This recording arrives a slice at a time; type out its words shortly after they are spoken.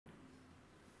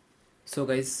So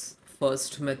guys,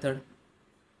 first method,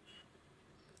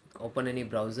 open any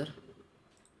browser.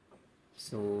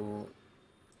 So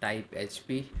type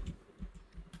HP,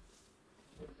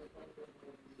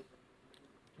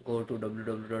 go to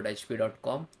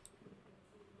www.hp.com.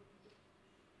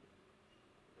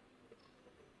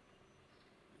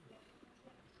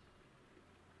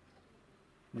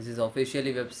 This is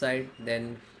officially website.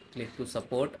 Then click to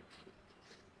support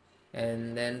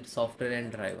and then software and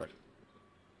driver.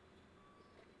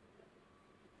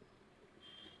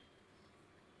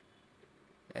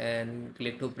 And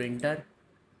click to printer,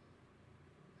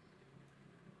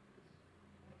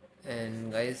 and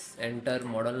guys enter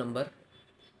model number.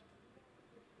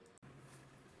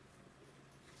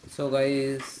 So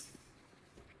guys,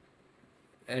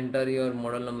 enter your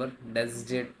model number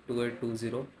DeskJet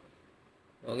 2820.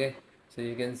 Okay, so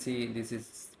you can see this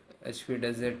is HP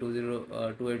DeskJet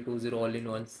 2820 all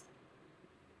in ones.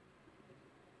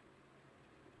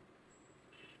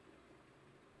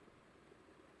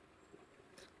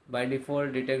 By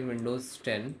default detect Windows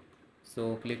 10,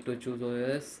 so click to choose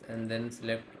OS and then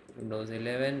select Windows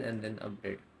 11 and then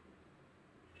update.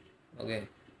 Okay,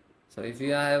 so if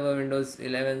you have a Windows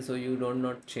 11, so you don't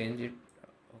not change it.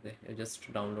 Okay, you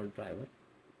just download driver.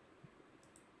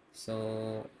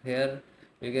 So here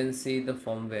you can see the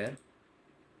firmware,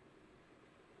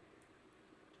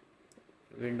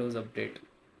 Windows update,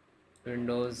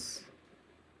 Windows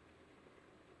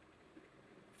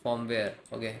firmware.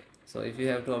 Okay, so if you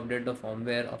have to update the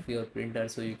firmware of your printer,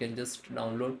 so you can just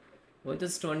download, or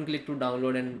just one click to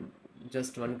download and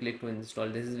just one click to install.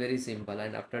 This is very simple,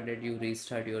 and after that you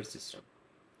restart your system.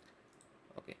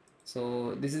 Okay,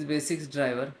 so this is basics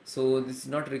driver, so this is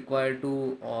not required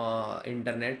to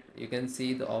internet. You can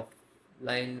see the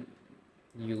offline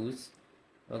use.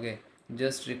 Okay,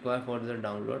 just require for the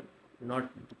download, not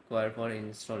required for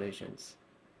installations.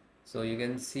 So you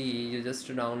can see you just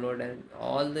download and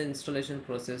all the installation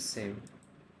process same.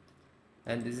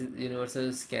 And this is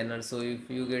universal scanner, so if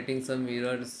you getting some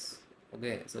errors,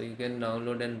 okay, so you can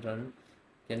download and run,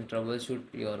 can troubleshoot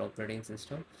your operating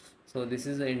system. So this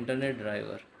is the internet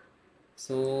driver.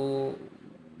 So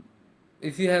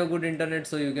if you have good internet,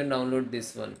 so you can download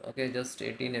this one. Okay, just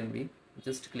 18 MB,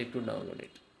 just click to download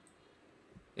it.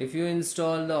 If you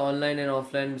install the online and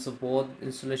offline, so both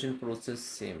installation process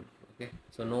same. Okay,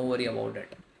 so no worry about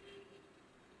it.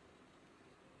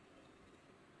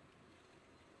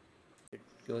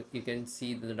 You can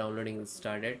see the downloading is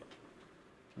started.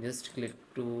 Just click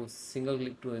to single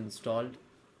click to install.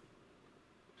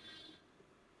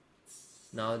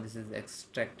 Now this is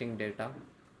extracting data.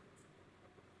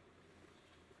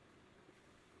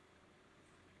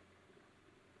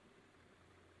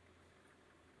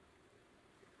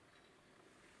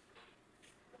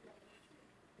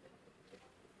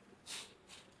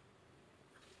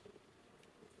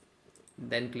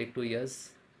 Then click to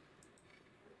yes.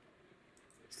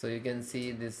 So you can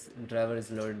see this driver is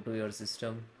loaded to your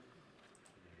system.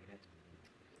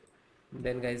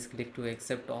 Then guys, click to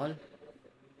accept all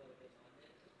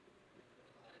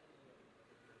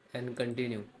and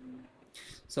continue.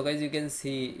 So guys, you can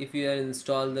see if you are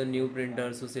install the new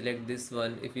printer, so select this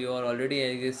one. If you are already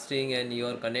existing and you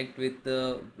are connect with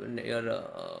your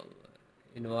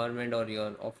environment or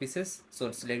your offices,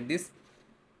 so select this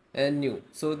and new.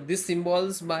 So this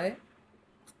symbols by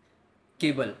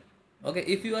cable. Okay,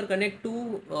 if you are connect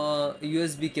to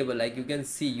USB cable, like you can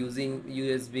see using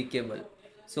USB cable,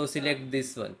 so select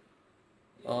this one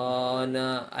on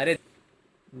array.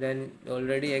 Then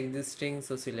already existing,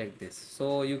 so select this.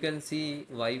 So you can see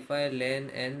Wi-Fi,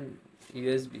 LAN and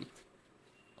USB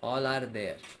all are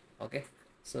there. Okay,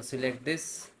 so select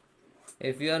this.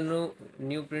 If you are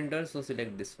new printer, so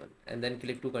select this one and then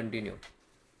click to continue.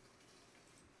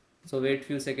 So wait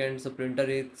few seconds, so printer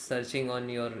is searching on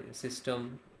your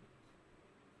system.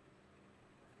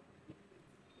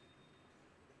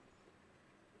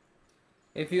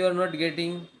 If you are not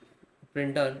getting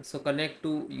printer, so connect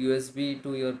to USB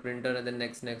to your printer and then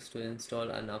next to install,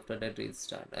 and after that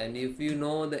restart. And if you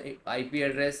know the IP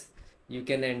address, you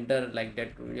can enter like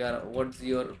that. What's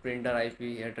your printer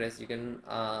IP address, you can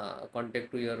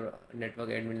contact to your network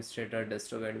administrator,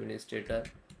 desktop administrator,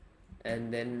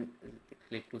 and then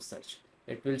click to search.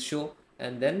 It will show,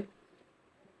 and then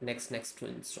next to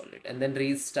install it, and then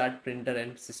restart printer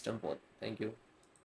and system both. Thank you.